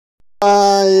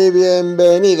Y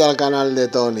bienvenido al canal de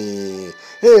Tony.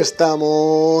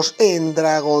 Estamos en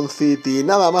Dragon City,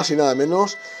 nada más y nada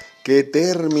menos que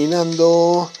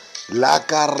terminando la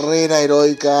carrera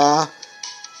heroica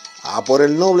a por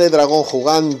el noble dragón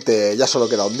jugante. Ya solo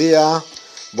queda un día.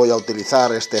 Voy a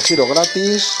utilizar este giro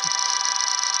gratis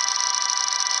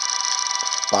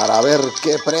para ver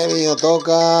qué premio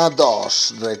toca.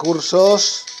 2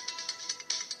 recursos.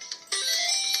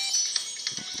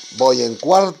 Voy en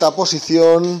cuarta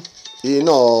posición y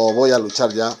no voy a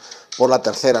luchar ya por la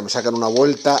tercera. Me sacan una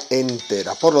vuelta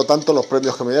entera. Por lo tanto, los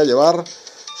premios que me voy a llevar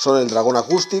son el dragón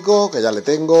acústico, que ya le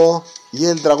tengo, y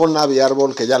el dragón nave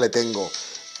árbol, que ya le tengo.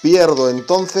 Pierdo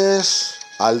entonces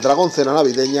al dragón cena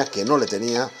navideña, que no le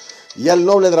tenía, y al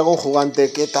noble dragón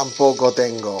jugante, que tampoco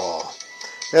tengo.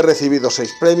 He recibido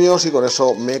 6 premios y con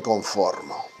eso me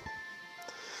conformo.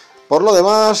 Por lo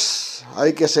demás,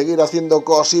 hay que seguir haciendo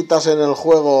cositas en el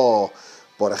juego.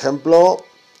 Por ejemplo,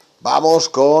 vamos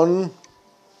con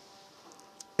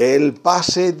el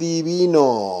pase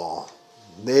divino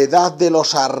de Edad de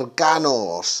los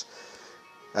Arcanos.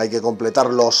 Hay que completar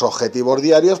los objetivos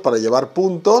diarios para llevar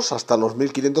puntos hasta los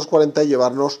 1540 y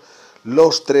llevarnos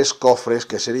los 3 cofres,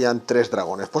 que serían 3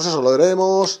 dragones. Pues eso lo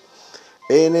veremos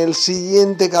en el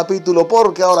siguiente capítulo,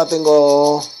 porque ahora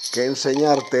tengo que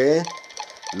enseñarte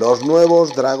los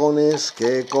nuevos dragones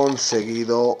que he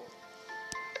conseguido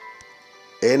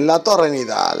en la Torre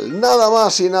Nidal. Nada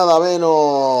más y nada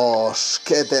menos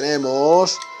que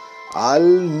tenemos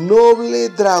al noble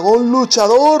dragón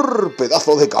luchador.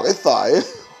 Pedazo de cabeza, ¿eh?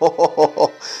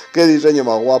 ¡Qué diseño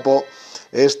más guapo!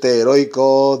 Este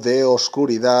heroico de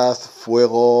oscuridad,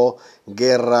 fuego,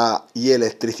 guerra y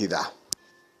electricidad.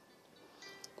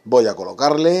 Voy a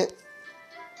colocarle,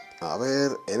 a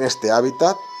ver, en este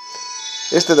hábitat.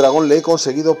 Este dragón le he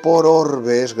conseguido por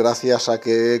orbes, gracias a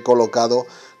que he colocado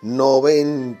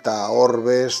 90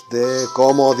 orbes de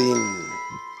comodín,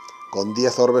 con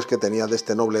 10 orbes que tenía de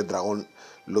este noble dragón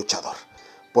luchador.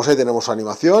 Pues ahí tenemos su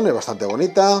animación, es bastante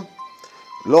bonita.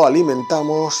 Lo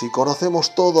alimentamos y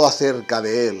conocemos todo acerca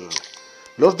de él.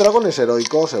 Los dragones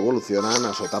heroicos evolucionan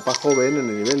a su etapa joven en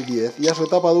el nivel 10 y a su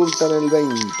etapa adulta en el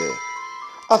 20.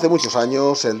 Hace muchos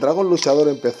años, el dragón luchador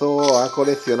empezó a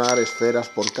coleccionar esferas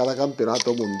por cada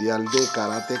campeonato mundial de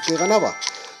karate que ganaba.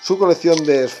 Su colección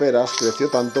de esferas creció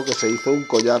tanto que se hizo un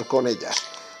collar con ellas.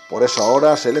 Por eso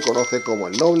ahora se le conoce como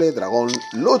el noble dragón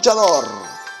luchador.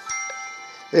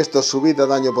 Esto es su vida,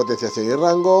 daño, potenciación y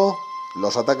rango.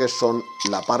 Los ataques son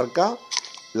la parca,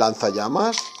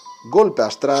 lanzallamas, golpe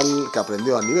astral, que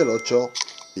aprendió al nivel 8,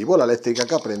 y bola eléctrica,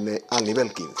 que aprende al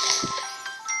nivel 15.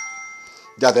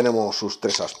 Ya tenemos sus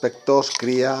 3 aspectos,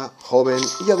 cría, joven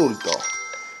y adulto.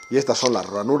 Y estas son las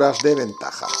ranuras de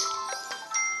ventaja.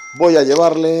 Voy a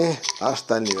llevarle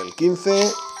hasta el nivel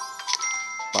 15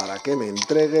 para que me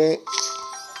entregue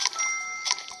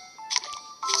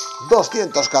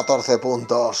 214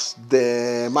 puntos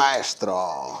de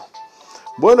maestro.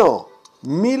 Bueno,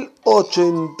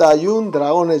 1081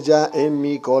 dragones ya en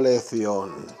mi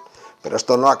colección. Pero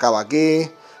esto no acaba aquí,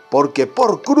 porque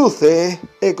por cruce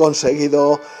he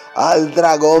conseguido al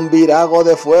dragón Virago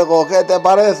de fuego. ¿Qué te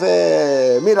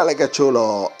parece? Mírale qué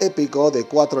chulo. Épico, de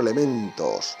 4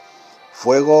 elementos: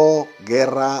 fuego,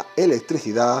 guerra,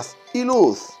 electricidad y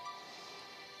luz.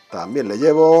 También le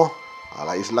llevo a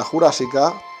la isla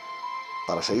jurásica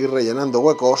para seguir rellenando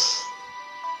huecos.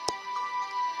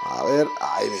 A ver,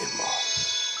 ahí mismo.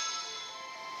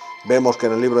 Vemos que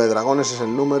en el libro de dragones es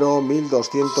el número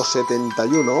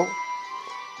 1271.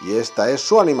 Y esta es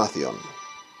su animación.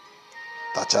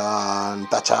 ¡Tachán,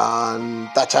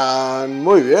 tachán, tachán!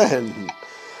 ¡Muy bien!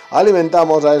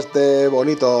 Alimentamos a este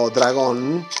bonito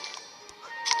dragón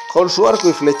con su arco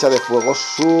y flecha de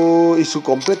fuego y su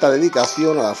completa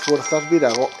dedicación a las fuerzas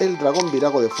Virago. El dragón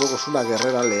Virago de fuego es una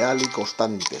guerrera leal y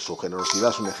constante. Su generosidad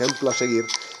es un ejemplo a seguir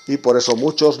y por eso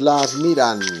muchos la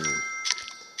admiran.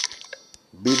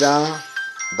 Vida,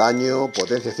 daño,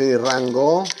 potenciación y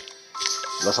rango.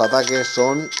 Los ataques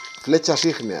son flechas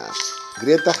ígneas,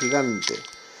 grieta gigante,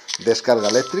 descarga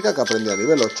eléctrica, que aprendió a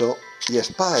nivel 8, y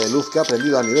espada de luz, que ha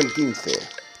aprendido a nivel 15.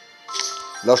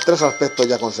 Los 3 aspectos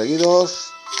ya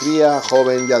conseguidos: cría,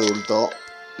 joven y adulto.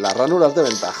 Las ranuras de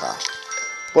ventaja.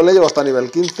 Pues le llevo hasta nivel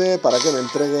 15 para que me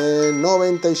entregue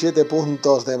 97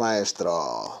 puntos de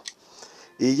maestro.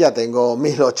 Y ya tengo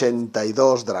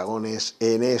 1082 dragones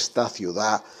en esta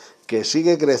ciudad, que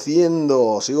sigue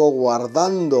creciendo. Sigo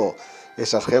guardando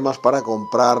esas gemas para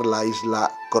comprar la isla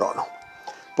Crono.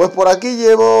 Pues por aquí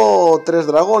llevo 3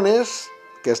 dragones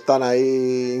que están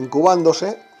ahí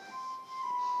incubándose.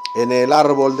 En el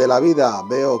árbol de la vida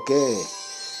veo que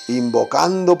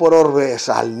invocando por orbes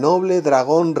al noble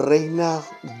dragón reina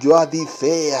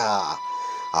Yoadicea,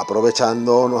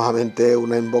 aprovechando nuevamente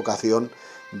una invocación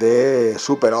de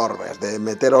super orbes, de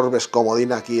meter orbes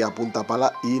comodín aquí a punta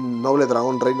pala, y noble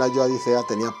dragón reina Yoadicea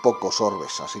tenía pocos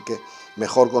orbes, así que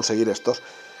mejor conseguir estos.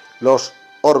 Los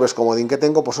orbes comodín que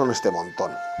tengo pues son este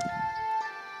montón.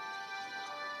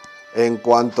 En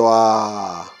cuanto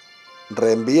a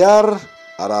reenviar,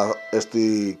 ahora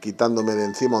estoy quitándome de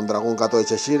encima un dragón gato de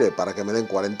Cheshire para que me den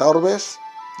 40 orbes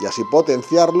y así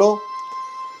potenciarlo.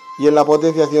 Y en la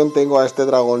potenciación tengo a este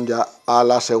dragón ya a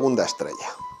la segunda estrella.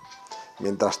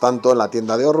 Mientras tanto, en la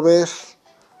tienda de orbes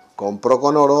compro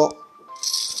con oro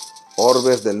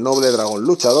orbes del noble dragón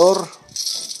luchador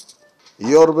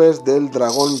y orbes del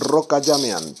dragón roca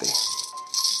llameante.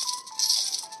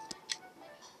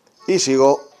 Y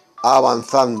sigo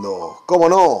avanzando. ¡Cómo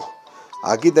no!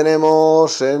 Aquí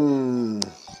tenemos en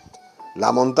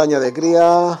la montaña de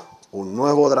cría un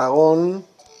nuevo dragón.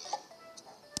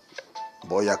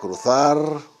 Voy a cruzar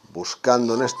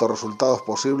buscando en estos resultados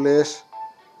posibles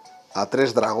a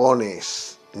 3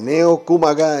 dragones. Neo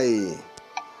Kumagai,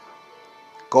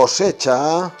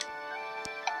 cosecha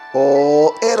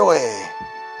o héroe.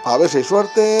 A ver si hay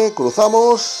suerte.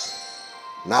 Cruzamos.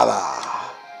 Nada.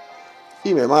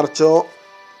 Y me marcho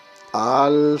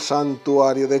al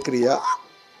santuario de cría,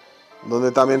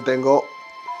 donde también tengo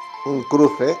un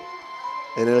cruce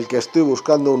en el que estoy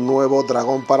buscando un nuevo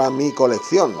dragón para mi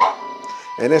colección.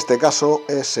 En este caso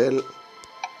es el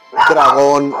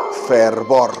dragón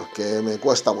fervor, que me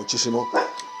cuesta muchísimo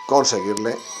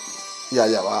conseguirle, y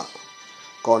allá va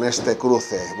con este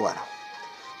cruce. Bueno,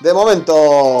 de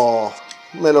momento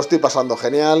me lo estoy pasando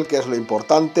genial, que es lo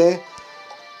importante.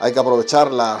 Hay que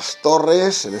aprovechar las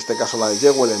torres, en este caso la de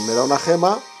Juego me da una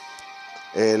gema.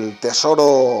 El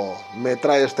tesoro me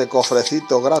trae este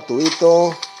cofrecito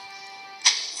gratuito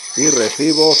y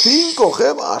recibo 5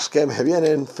 gemas que me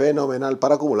vienen fenomenal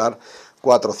para acumular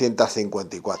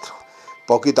 454.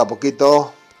 Poquito a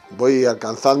poquito voy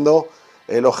alcanzando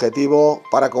el objetivo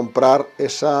para comprar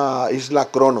esa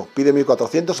isla Crono. Pide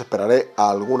 1400, esperaré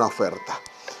a alguna oferta.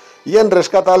 Y en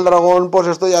Rescata al Dragón, pues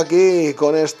estoy aquí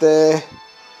con este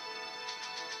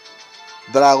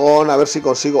dragón, a ver si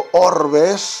consigo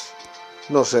orbes.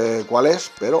 No sé cuál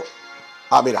es, pero...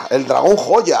 Ah, mira, el dragón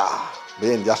joya.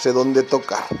 Bien, ya sé dónde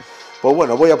tocar. Pues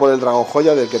bueno, voy a por el dragón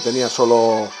joya, del que tenía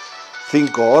solo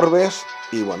 5 orbes.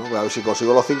 Y bueno, voy a ver si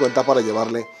consigo los 50 para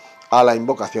llevarle a la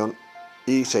invocación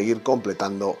y seguir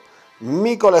completando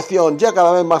mi colección, ya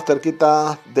cada vez más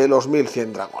cerquita de los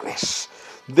 1100 dragones.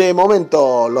 De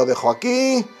momento lo dejo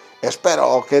aquí.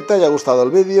 Espero que te haya gustado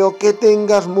el vídeo, que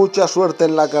tengas mucha suerte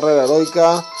en la carrera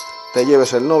heroica, te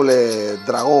lleves el noble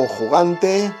dragón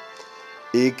jugante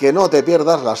y que no te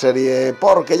pierdas la serie,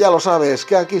 porque ya lo sabes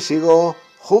que aquí sigo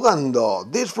jugando,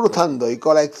 disfrutando y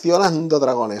coleccionando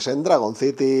dragones en Dragon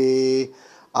City.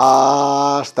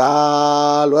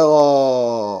 ¡Hasta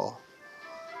luego!